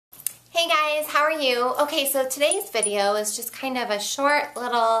Hey guys, how are you? Okay, so today's video is just kind of a short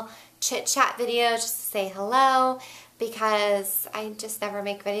little chit chat video just to say hello because I just never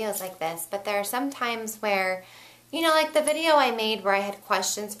make videos like this. But there are some times where, you know, like the video I made where I had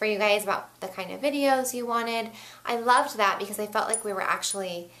questions for you guys about the kind of videos you wanted. I loved that because I felt like we were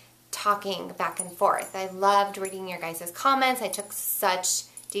actually talking back and forth. I loved reading your guys' comments. I took such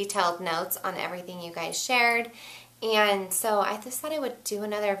detailed notes on everything you guys shared. And so I just thought I would do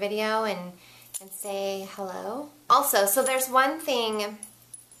another video and say hello. Also, so there's one thing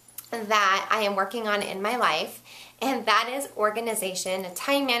that I am working on in my life, and that is organization,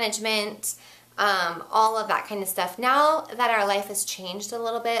 time management, all of that kind of stuff. Now that our life has changed a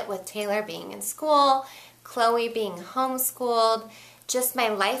little bit with Taylor being in school, Chloe being homeschooled, just my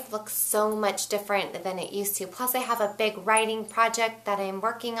life looks so much different than it used to. Plus I have a big writing project that I'm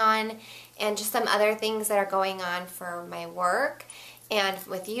working on and just some other things that are going on for my work and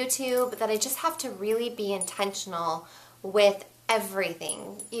with YouTube that I just have to really be intentional with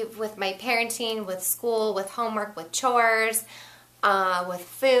everything. With my parenting, with school, with homework, with chores, with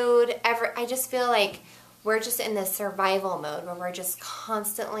food. I just feel like we're just in this survival mode where we're just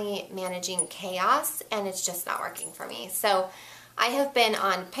constantly managing chaos and it's just not working for me. So I have been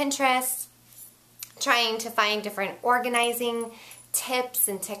on Pinterest trying to find different organizing tips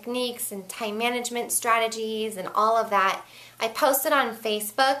and techniques and time management strategies and all of that. I posted on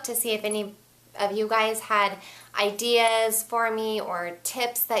Facebook to see if any of you guys had ideas for me or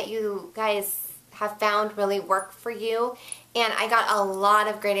tips that you guys have found really work for you. And I got a lot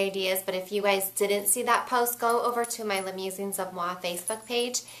of great ideas, but if you guys didn't see that post, go over to my Le Musings of Moi Facebook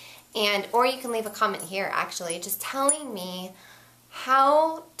page, or you can leave a comment here actually, just telling me,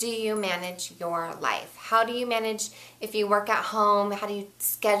 how do you manage your life? How do you manage if you work at home? How do you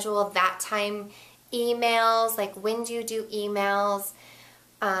schedule that time? Emails, like when do you do emails?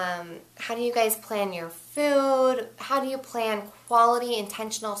 How do you guys plan your food? How do you plan quality,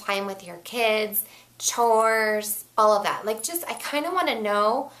 intentional time with your kids? Chores, all of that. Like just, I kind of want to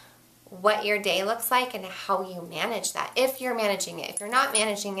know what your day looks like and how you manage that. If you're managing it. If you're not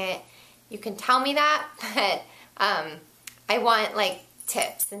managing it, you can tell me that, but I want like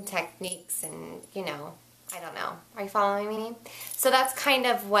tips and techniques and, you know, I don't know. Are you following me? So that's kind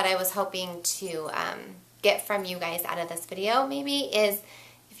of what I was hoping to get from you guys out of this video maybe, is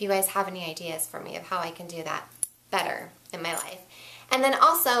if you guys have any ideas for me of how I can do that better in my life. And then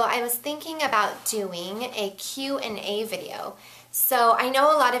also I was thinking about doing a Q&A video. So I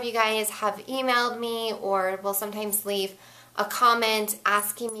know a lot of you guys have emailed me or will sometimes leave a comment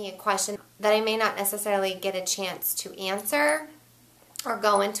asking me a question that I may not necessarily get a chance to answer or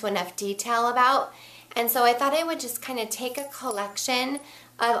go into enough detail about. And so I thought I would just kind of take a collection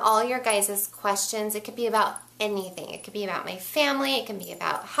of all your guys' questions. It could be about anything. It could be about my family. It can be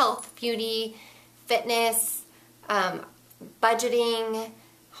about health, beauty, fitness, budgeting,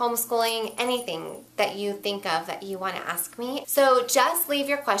 homeschooling, anything that you think of that you want to ask me. So just leave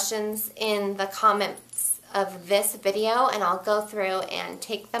your questions in the comments of this video and I'll go through and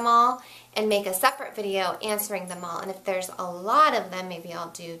take them all and make a separate video answering them all. And if there's a lot of them, maybe I'll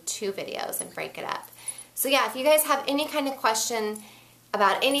do 2 videos and break it up. So yeah, if you guys have any kind of question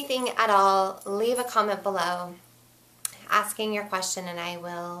about anything at all, leave a comment below asking your question and I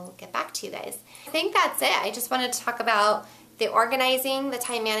will get back to you guys. I think that's it. I just wanted to talk about the organizing, the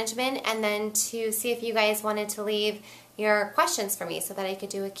time management, and then to see if you guys wanted to leave your questions for me so that I could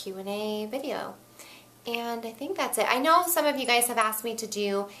do a Q&A video. And I think that's it. I know some of you guys have asked me to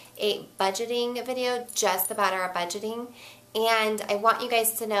do a budgeting video just about our budgeting. And I want you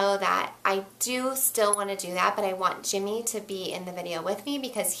guys to know that I do still want to do that, but I want Jimmy to be in the video with me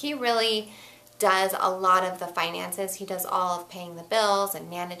because he really does a lot of the finances. He does all of paying the bills and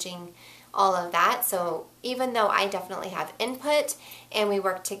managing all of that. So even though I definitely have input and we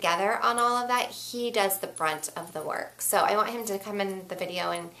work together on all of that, he does the brunt of the work. So I want him to come in the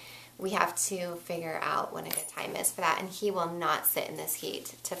video and we have to figure out when a good time is for that, and he will not sit in this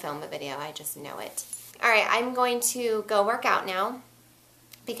heat to film a video. I just know it. Alright, I'm going to go work out now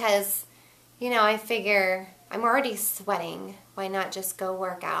because, you know, I figure I'm already sweating. Why not just go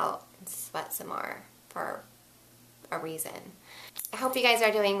work out and sweat some more for a reason? I hope you guys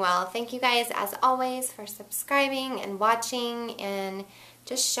are doing well. Thank you guys, as always, for subscribing and watching and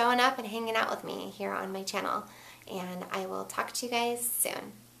just showing up and hanging out with me here on my channel. And I will talk to you guys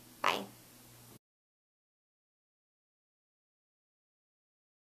soon. Bye.